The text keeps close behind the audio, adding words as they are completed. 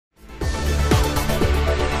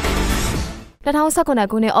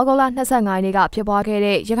2019 ခုနှစ် ဩဂုတ်လ 25 ရက်နေ့ကဖြစ်ပွားခဲ့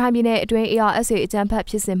တဲ့ရခိုင်ပြည်နယ်အတွင်း ARSA အကြမ်းဖက်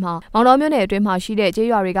ဖြစ်စဉ်မှာမောင်တော်မြို့နယ်အတွင်းမှာရှိတဲ့ကျေး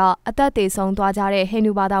ရွာတွေကအသက်သေဆုံးသွားကြတဲ့ဟိန္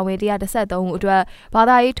ဒူဘာသာဝင်113ဦးအတွက်ဘာ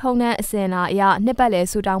သာရေးထုံးတမ်းအစဉ်အလာအရနှစ်ပတ်လည်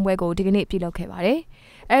ဆုတောင်းပွဲကိုဒီကနေ့ပြုလုပ်ခဲ့ပါတယ်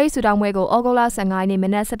။အဲဒီဆုတောင်းပွဲကိုဩဂုတ်လ 15 ရက်နေ့မ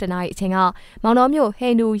နက် 7 နာရီအချိန်ကမောင်တော်မြို့ဟိ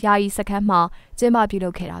န္ဒူယာယီစခန်းမှာကျင်းပပြုလု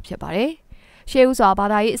ပ်ခဲ့တာဖြစ်ပါတယ်။ရှေးဦးစွာဘာ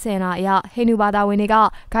သာရေးအစဉ်အလာအရဟိန္ဒူဘာသာဝင်တွေက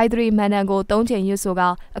ဂိုင်းသရီမန်နန်ကို3ချိန်ရွတ်ဆိုက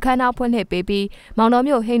အခမ်းအနားဖွင့်လှစ်ပေးပြီးမောင်တော်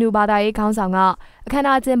မြို့ဟိန္ဒူဘာသာရေးခေါင်းဆောင်ကအခမ်းအ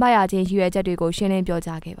နားကျင်းပရခြင်းရည်ရွယ်ချက်တွေကိုရှင်းလင်းပြော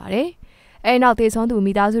ကြားခဲ့ပါတယ်။အဲဒီနောက်တေဆုံးသူ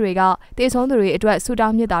မိသားစုတွေကတေဆုံးသူတွေအတွက်ဆုတော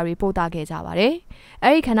င်းမြတ်တာတွေပို့သခဲ့ကြပါတယ်။အဲ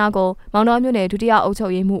ဒီခမ်းနားကိုမောင်တော်မြို့နယ်ဒုတိယအုပ်ချု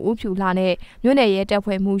ပ်ရေးမှူးဦးဖြူလှနဲ့မြို့နယ်ရဲတပ်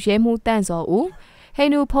ဖွဲ့မှူးရဲမှူးတန့်စောဦးဟိ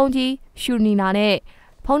န္ဒူဖုန်ကြီးရှူနီနာနဲ့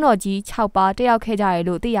ဖုံးတော်ကြီး6ပါးတက်ရောက်ခဲ့ကြတယ်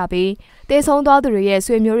လို့သိရပြီးတေဆုံးသွားသူတွေရဲ့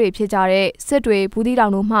ဆွေမျိုးတွေဖြစ်ကြတဲ့စစ်တွေဘူးသီးတော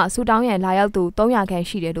င်တို့မှဆူတောင်းရန်လာရောက်သူ300ခန့်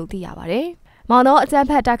ရှိတယ်လို့သိရပါတယ်။မောင်တော်အကြမ်း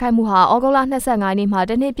ဖက်တိုက်ခိုက်မှုဟာဩဂုတ်လ 25 ရက်နေ့မှာ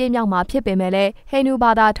တစ်နှစ်ပြည့်မြောက်မှာဖြစ်ပေမဲ့လည်းဟိန္ဒူ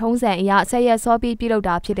ဘာသာထုံးစံအရဆက်ရက်စောပြီးပြုလုပ်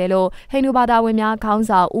တာဖြစ်တယ်လို့ဟိန္ဒူဘာသာဝင်များခေါင်း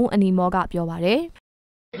ဆောင်ဦးအနီမောကပြောပါတယ်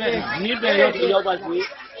။နေ့ပဲရောက်ပါပြီ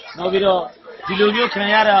။နောက်ပြီးတော့ဒီလိုမျိုးခံ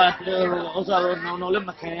ရတာဥစ္စာတော့နောက်လည်း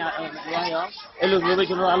မခံရအောင်အဲ့လိုမျိုးပဲ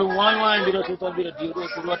ကျွန်တော်အလုံးဝိုင်းပြီးတော့ဆက်ပြီးတော့ဒီလို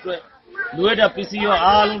သူတို့အတွက်လူရတဲ့ပစ္စည်းရော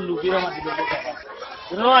အားလုံးလူပြီးတော့မှဒီလိုလုပ်တာ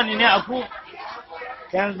ကျွန်တော်အနေနဲ့အခု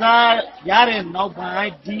ခံစားရတဲ့နောက်ပို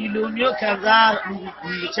င်းဒီလိုမျိုးခံစား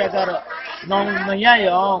ချက်ကတော့နောင်မရရ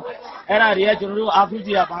အောင်အဲ့ဒါတွေကကျွန်တော်တို့အားကိုးကြ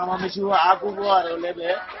ည့်တာဘာမှမရှိဘူးအားကိုးဖို့ကတော့လည်းပဲ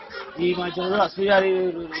ဒီမှာကျွန်တော်တို့အဆွေရလေး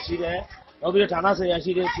ရှိတယ်နောက်ပြီးတော့ဌာနဆိုင်ရာ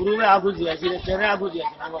ရှိတယ်သူတို့ပဲအခုစီရရှိတယ်ကျန်တဲ့အခုစီရ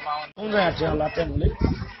ကျွန်တော်ပါအောင်သုံးတဲ့ကြောင်လာတက်လို့လေ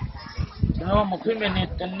ကျွန်တော်မခွင့်မနဲ့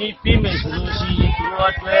တနည်းပြီးမယ်ဆိုလို့ရှိရင်သူတို့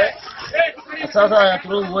အတွက်အစားအစာသူ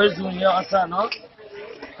တို့ဝယ်စုံရအစားနော်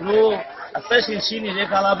သူတို့အသက်ရှင်ရှိနေတဲ့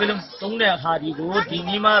ကာလពេលသုံးတဲ့အခါဒီကိုဒီန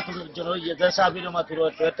ည်းမှသူတို့ကျွန်တော်ရသက်စားပြီးတော့မှသူတို့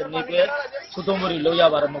အတွက်တနည်းပဲသုသုံးမှုတွေလုပ်ရ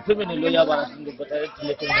ပါတယ်မခွင့်မနဲ့လုပ်ရပါတယ်သူတို့ပတ်တဲ့ဒီ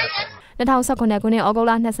လိုတုံးတာ2019ခုနှစ်ဩဂုတ်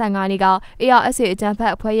လ 25 ရက်နေ့က ARSA အကြမ်းဖ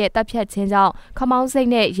က်အဖွဲ့ရဲ့တပ်ဖြတ်ခြင်းကြောင့်ခမောင်းစိတ်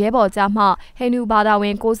နဲ့ရဲဘော်ကြားမှဟိန္ဒူဘာသာဝ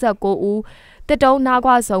င်69ဦးတစ်တုံးနား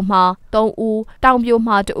ကွာစုံမှာ3ဦးတောင်ပြို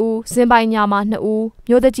မှာ2ဦးစင်ပိုင်ညာမှာ2ဦး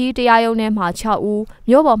မြို့တကြီးတရားရုံးထဲမှာ6ဦး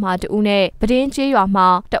မြို့ပေါ်မှာ2ဦးနဲ့ပဒင်းကျေးရွာမှာ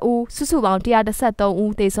2ဦးစုစုပေါင်း113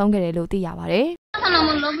ဦးသေဆုံးခဲ့တယ်လို့သိရပါတယ်ဆန္ဒမ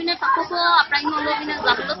လို့ပြီးနဲ့ပကုဆိုအပရိုင်မလို့ပြီးနဲ့ဇ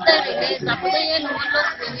ပ်လို့တဲ့လေဇပ်လို့ရဲ့လို့လို့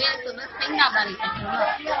ပြီးရဲ့ဆိုတော့သိနေတာပါလေ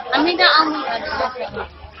အမိတာအောင်လို့ပါတ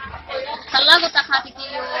ယ်ဆလာကတခါတီကို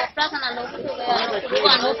ပရသနာလုပ်ဖို့ပဲဘု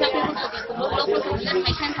ရားလို့ဖြစ်ဖို့ဆိုတော့လို့လို့လ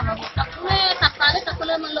ည်းထိုင်ခံမှာပေါ့တခုနဲ့တခါလည်းတခု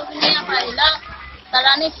လည်းမလုပ်နေရပါလားတ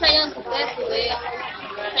ရာနေဖျက်ဖို့ပဲဆိုရင်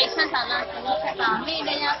ထိုင်ခံတာလားဆိုတော့ဒါမိလ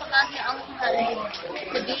ည်းရစကားပြောင်းပါတယ်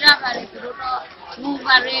ဒီလာပါလေသူတို့တော့မူ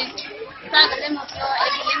ပါရင်စားကလေးမပြောအဲ့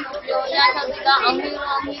ဒီလေးမပြောရတာကအောင်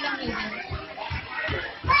လို့နေတယ်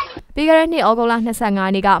ပြီးခဲ့တဲ့နှစ်ဩဂုတ်လ 25 ရ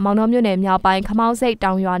က်နေ့ကမောင်တော်မြို့နယ်မြောက်ပိုင်းခမောင်းစိတ်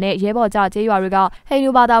တောင်ရွာနဲ့ရဲဘော်ကြားကျေးရွာတွေကဟိန္ဒူ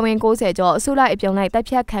ဘာသာဝင်90ကျော်အစုလိုက်အပြုံလိုက်တပ်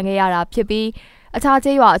ဖြတ်ခံခဲ့ရတာဖြစ်ပြီးအခြား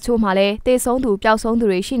ကျေးရွာအချို့မှာလည်းတေဆုံးသူပျောက်ဆုံးသူ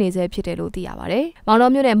တွေရှိနေဆဲဖြစ်တယ်လို့သိရပါတယ်။မောင်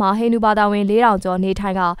တော်မြို့နယ်မှာဟိန္ဒူဘာသာဝင်4000ကျော်နေထို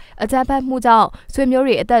င်ကအကြမ်းဖက်မှုကြောင့်ဆွေမျိုး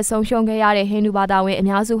တွေအသက်ဆုံးရှုံးခဲ့ရတဲ့ဟိန္ဒူဘာသာဝင်အ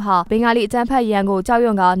များစုဟာဘင်္ဂါလီအကြမ်းဖက်ရန်ကိုကြောက်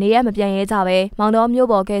ရွံ့ကနေရမပြန်ရဲကြပဲမောင်တော်မြို့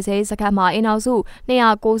ပေါ်ကယ်ဆယ်စခန်းမှာအင်အောင်စု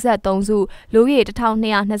293စုလူကြီး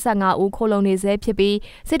1225ဦးခိုလုံနေဆဲဖြစ်ပြီး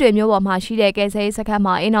စစ်တွေမြို့ပေါ်မှာရှိတဲ့ကယ်ဆယ်စခန်း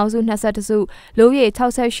မှာအင်အောင်စု22စုလူကြီး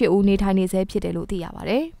68ဦးနေထိုင်နေဆဲဖြစ်တယ်လို့သိရပါ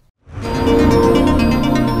တယ်။